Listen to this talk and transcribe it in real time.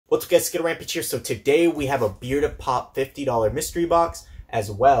What's up guys, SkittleRampage here. So today we have a BeardOfPop $50 mystery box as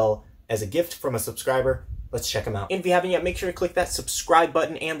well as a gift from a subscriber. Let's check them out. And if you haven't yet, make sure to click that subscribe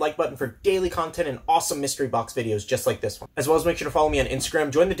button and like button for daily content and awesome mystery box videos just like this one. As well as make sure to follow me on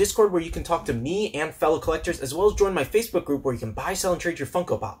Instagram, join the Discord where you can talk to me and fellow collectors, as well as join my Facebook group where you can buy, sell, and trade your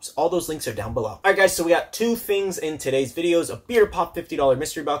Funko Pops. All those links are down below. Alright guys, so we got two things in today's videos. A BeardOfPop $50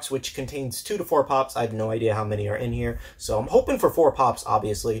 mystery box, which contains 2 to 4 pops. I have no idea how many are in here. So I'm hoping for 4 pops,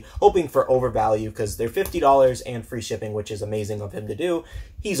 obviously. Hoping for overvalue because they're $50 and free shipping, which is amazing of him to do.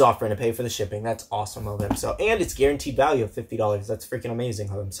 He's offering to pay for the shipping. That's awesome of him. So, and it's guaranteed value of $50. That's freaking amazing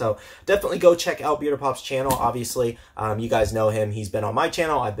of him. So definitely go check out BeardOfPop's channel. Obviously, you guys know him. He's been on my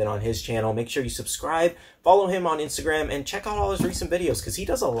channel. I've been on his channel. Make sure you subscribe, follow him on Instagram, and check out all his recent videos because he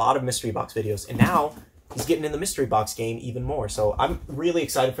does a lot of mystery box videos. And now he's getting in the mystery box game even more. So I'm really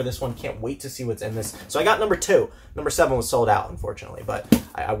excited for this one. Can't wait to see what's in this. So I got number 2. Number 7 was sold out, unfortunately, but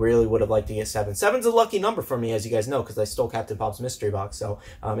I really would have liked to get 7. 7's a lucky number for me, as you guys know, because I stole Captain Pop's mystery box. So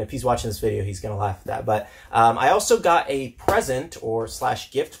if he's watching this video, he's going to laugh at that. But I also got a present or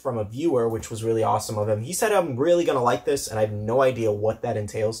 / gift from a viewer, which was really awesome of him. He said, I'm really going to like this, and I have no idea what that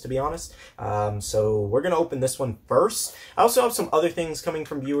entails, to be honest. So we're going to open this one first. I also have some other things coming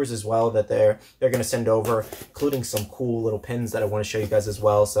from viewers as well that they're going to send over, including some cool little pins that I want to show you guys as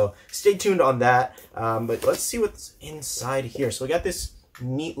well. So stay tuned on that. But let's see what's inside here. So we got this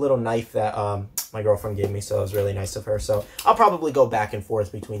neat little knife that my girlfriend gave me, so it was really nice of her. So I'll probably go back and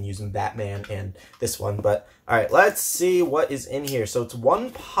forth between using Batman and this one. But all right, let's see what is in here. So it's 1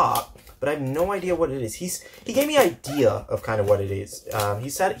 pop, but I have no idea what it is. He gave me an idea of kind of what it is. He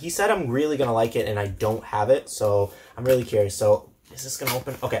said I'm really gonna like it, and I don't have it, so I'm really curious. So is this gonna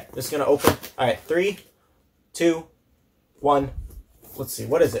open? Okay, this is gonna open. All right, 3, 2, 1. Let's see.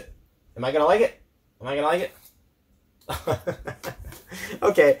 What is it? Am I gonna like it? Am I gonna like it?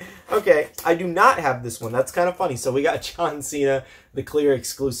 Okay. I do not have this one. That's kind of funny. So we got John Cena, the clear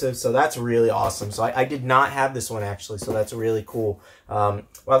exclusive. So that's really awesome. So I did not have this one, actually. So that's really cool. Wow,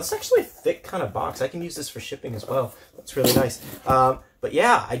 this is actually a thick kind of box. I can use this for shipping as well. That's really nice. But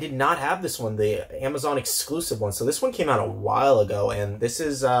yeah, I did not have this one, the Amazon exclusive one. So this one came out a while ago. And this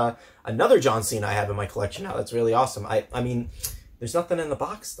is another John Cena I have in my collection now. That's really awesome. I mean, there's nothing in the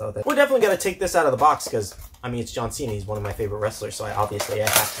box, though. We're definitely going to take this out of the box because, I mean, it's John Cena. He's one of my favorite wrestlers, so obviously I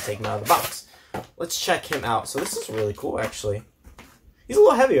have to take him out of the box. Let's check him out. So this is really cool, actually. He's a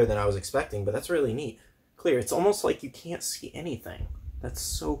little heavier than I was expecting, but that's really neat. Clear. It's almost like you can't see anything. That's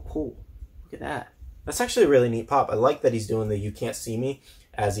so cool. Look at that. That's actually a really neat pop. I like that he's doing the you can't see me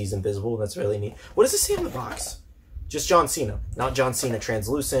as he's invisible. That's really neat. What does it say on the box? Just John Cena. Not John Cena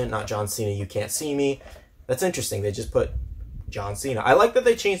translucent, not John Cena you can't see me. That's interesting. They just put John Cena. I like that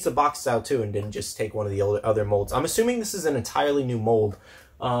they changed the box style too and didn't just take one of the other molds. I'm assuming this is an entirely new mold.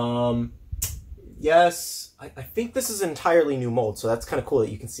 Yes, I think this is an entirely new mold, so that's kind of cool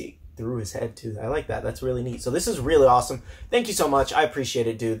that you can see through his head too. I like that. That's really neat. So this is really awesome. Thank you so much. I appreciate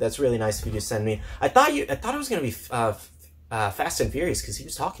it, dude. That's really nice of you to send me. I thought it was gonna be Fast and Furious because he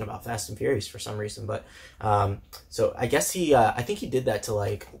was talking about Fast and Furious for some reason. But so I guess I think he did that to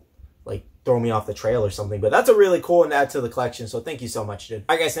like throw me off the trail or something, but that's a really cool one to add to the collection, so thank you so much, dude.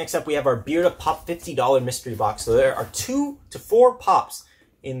 All right, guys, next up we have our BeardOfPop $50 mystery box. So there are 2 to 4 pops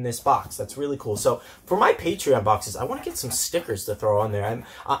in this box. That's really cool. So for my Patreon boxes, I want to get some stickers to throw on there.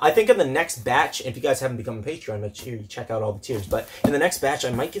 I think in the next batch, if you guys haven't become a Patreon, make sure you check out all the tiers, but in the next batch, I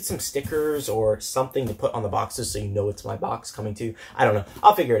might get some stickers or something to put on the boxes so you know it's my box coming to you. I don't know.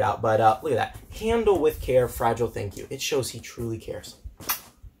 I'll figure it out, but look at that. Handle with care, fragile thank you. It shows he truly cares.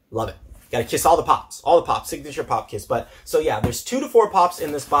 Love it. Gotta kiss all the pops, signature pop kiss. But so yeah, there's 2 to 4 pops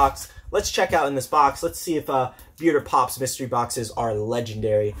in this box. Let's check out in this box. Let's see if BeardOfPop's mystery boxes are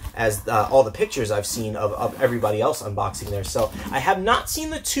legendary as all the pictures I've seen of everybody else unboxing there. So I have not seen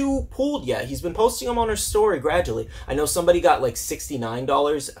the 2 pulled yet. He's been posting them on her story gradually. I know somebody got like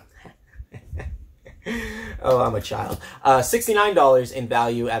 $69. Oh, I'm a child. $69 in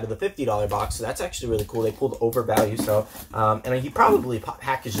value out of the $50 box, so that's actually really cool. They pulled over value, so and he probably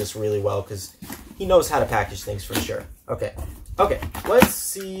packaged this really well because he knows how to package things for sure. Okay, let's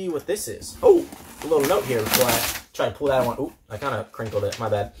see what this is. Oh, a little note here before I try to pull that one. Oh, I kind of crinkled it. My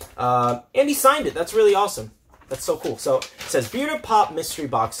bad. And he signed it. That's really awesome. That's so cool. So it says, BeardOfPop mystery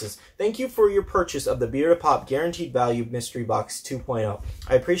boxes. Thank you for your purchase of the BeardOfPop Guaranteed Value Mystery Box 2.0.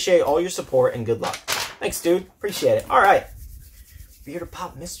 I appreciate all your support and good luck. Thanks, dude. Appreciate it. All right.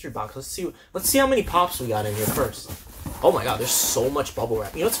 BeardOfPop mystery box. Let's see how many pops we got in here first. Oh my god, there's so much bubble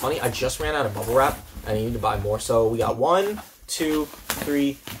wrap. You know what's funny? I just ran out of bubble wrap. I need to buy more. So we got 1, 2,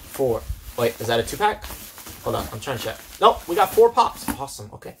 3, 4. Wait, is that a 2-pack? Hold on, I'm trying to check. Nope, we got 4 pops. Awesome,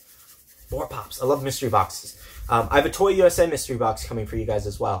 okay. 4 pops. I love mystery boxes. I have a Toy USA mystery box coming for you guys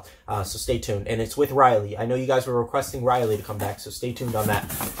as well, so stay tuned. And it's with Riley. I know you guys were requesting Riley to come back, so stay tuned on that.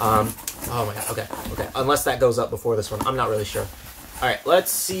 Oh my god, okay. Unless that goes up before this one. I'm not really sure. All right,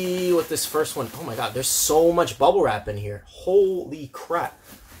 let's see what this first one... Oh my god, there's so much bubble wrap in here. Holy crap.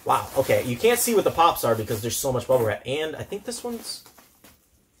 Wow, okay. You can't see what the pops are because there's so much bubble wrap. And I think this one's...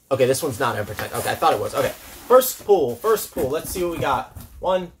 Okay, this one's not in protect. Okay, I thought it was. Okay, first pull. Let's see what we got.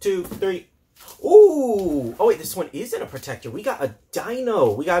 1, 2, 3. Ooh! Oh wait, this one is in a protector. We got a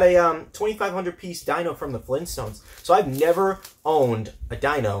dino. We got a 2,500 piece dino from the Flintstones. So I've never owned a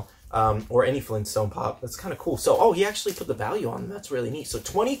dino or any Flintstone pop. That's kind of cool. So, oh, he actually put the value on them. That's really neat. So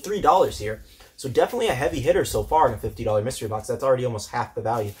 $23 here. So definitely a heavy hitter so far in a $50 mystery box. That's already almost half the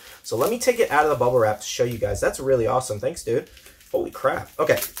value. So let me take it out of the bubble wrap to show you guys. That's really awesome. Thanks, dude. Holy crap.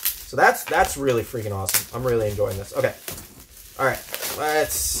 Okay, so that's really freaking awesome. I'm really enjoying this. Okay, all right,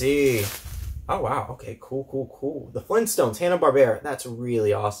 let's see. Oh, wow. Okay, cool. The Flintstones, Hanna-Barbera. That's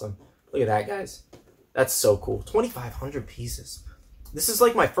really awesome. Look at that, guys. That's so cool. 2,500 pieces. This is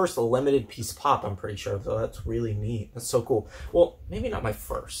like my first limited piece pop, I'm pretty sure. So that's really neat. That's so cool. Well, maybe not my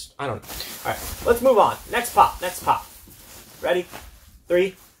first. I don't know. All right, let's move on. Next pop. Ready?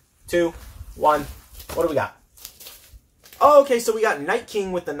 3, 2, 1. What do we got? Oh, okay, so we got Night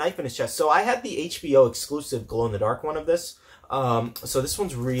King with the knife in his chest. So I had the HBO exclusive glow-in-the-dark one of this. So this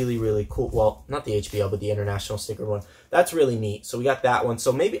one's really cool. Well, not the HBO, but the international sticker one. That's really neat. So we got that one.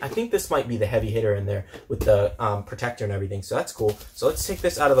 So maybe, I think this might be the heavy hitter in there with the protector and everything. So that's cool. So let's take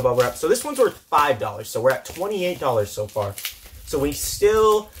this out of the bubble wrap. So this one's worth $5. So we're at $28 so far. So we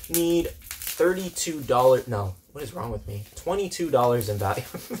still need $32. No, what is wrong with me? $22 in value.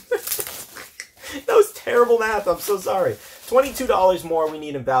 That was terrible math. I'm so sorry. $22 more we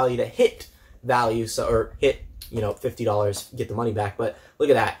need in value to hit value. So, or hit, you know, $50, get the money back. But look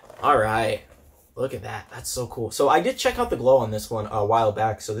at that. All right. Look at that. That's so cool. So I did check out the glow on this one a while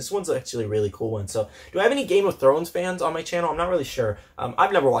back. So this one's actually a really cool one. So do I have any Game of Thrones fans on my channel? I'm not really sure.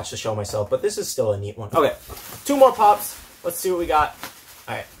 I've never watched the show myself, but this is still a neat one. Okay. 2 more pops. Let's see what we got.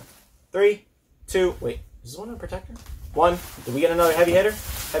 All right. 3, 2. Wait. Is this one a protector? 1. Did we get another heavy hitter?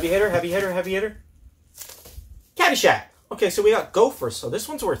 Heavy hitter. Caddyshack. Okay, so we got Gopher. So this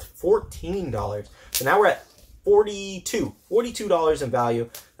one's worth $14. So now we're at $42 in value.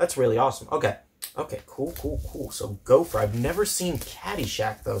 That's really awesome. Okay, cool. So Gopher. I've never seen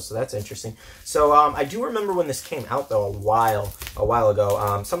Caddyshack though, so that's interesting. So I do remember when this came out though a while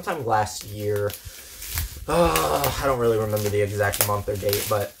ago. Sometime last year. I don't really remember the exact month or date,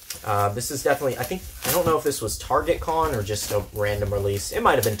 but this is definitely, I don't know if this was Target Con or just a random release. It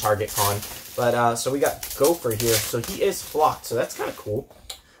might have been Target Con, but so we got Gopher here. So he is flocked, so that's kind of cool.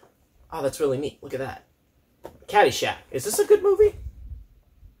 Oh, that's really neat. Look at that. Caddyshack. Is this a good movie?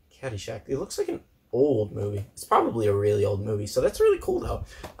 Caddyshack. It looks like an old movie. It's probably a really old movie, so that's really cool though.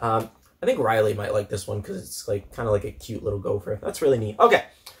 I think Riley might like this one because it's like kind of like a cute little gopher. That's really neat.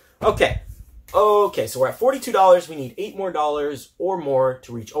 Okay, so we're at $42. We need $8 more or more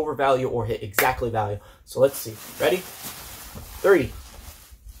to reach over value or hit exactly value. So let's see. Ready? 3,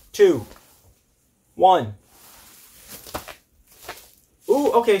 2, 1.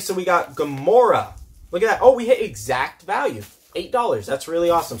 Ooh, okay, so we got Gamora. Look at that. Oh, we hit exact value. $8. That's really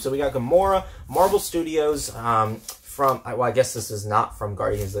awesome. So we got Gamora, Marvel Studios, from, well, I guess this is not from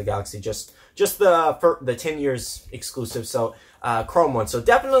Guardians of the Galaxy, just the 10 years exclusive. So Chrome one. So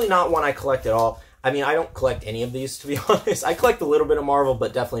definitely not one I collect at all. I mean, I don't collect any of these, to be honest. I collect a little bit of Marvel,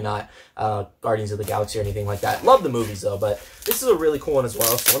 but definitely not Guardians of the Galaxy or anything like that. Love the movies, though, but this is a really cool one as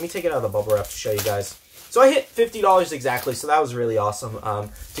well. So let me take it out of the bubble wrap to show you guys. So I hit $50 exactly, so that was really awesome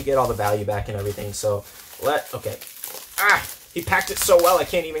to get all the value back and everything. So okay. He packed it so well, I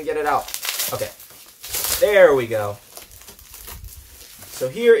can't even get it out. Okay, there we go. So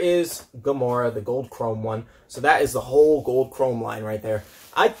here is Gamora, the gold chrome one. So that is the whole gold chrome line right there.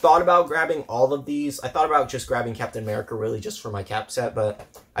 I thought about grabbing all of these. I thought about just grabbing Captain America really just for my cap set, but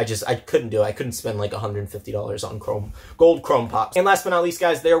I couldn't do it. I couldn't spend like $150 on gold chrome pops. And last but not least,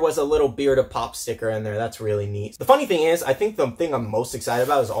 guys, there was a little BeardOfPop sticker in there. That's really neat. The funny thing is, I think the thing I'm most excited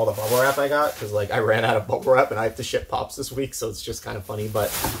about is all the bubble wrap I got, because like I ran out of bubble wrap and I have to ship pops this week, so it's just kind of funny.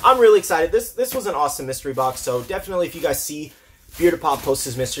 But I'm really excited. This was an awesome mystery box, so definitely if you guys see BeardOfPop posts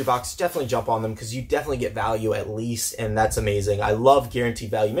his mystery box, definitely jump on them because you definitely get value at least, and that's amazing. I love guaranteed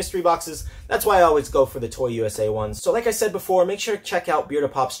value mystery boxes. That's why I always go for the Toy USA ones. So like I said before, make sure to check out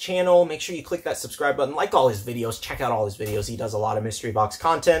BeardOfPop's channel. Make sure you click that subscribe button, like all his videos, check out all his videos. He does a lot of mystery box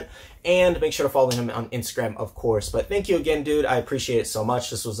content, and make sure to follow him on Instagram, of course. But thank you again, dude. I appreciate it so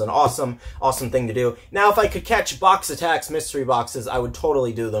much. This was an awesome thing to do. Now, if I could catch Box Attacks mystery boxes, I would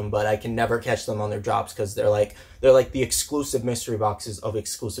totally do them, but I can never catch them on their drops because they're like the exclusive mystery boxes of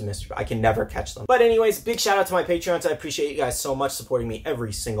exclusive mystery. I can never catch them. But anyways, big shout out to my Patreons. I appreciate you guys so much supporting me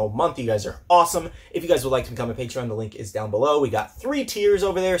every single month. You guys are awesome. If you guys would like to become a Patreon, the link is down below. We got 3 tiers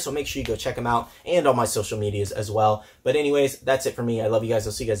over there, so make sure you go check them out, and on my social medias as well. But anyways, that's it for me. I love you guys.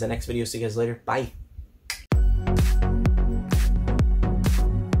 I'll see you guys in the next video. See you guys later. Bye.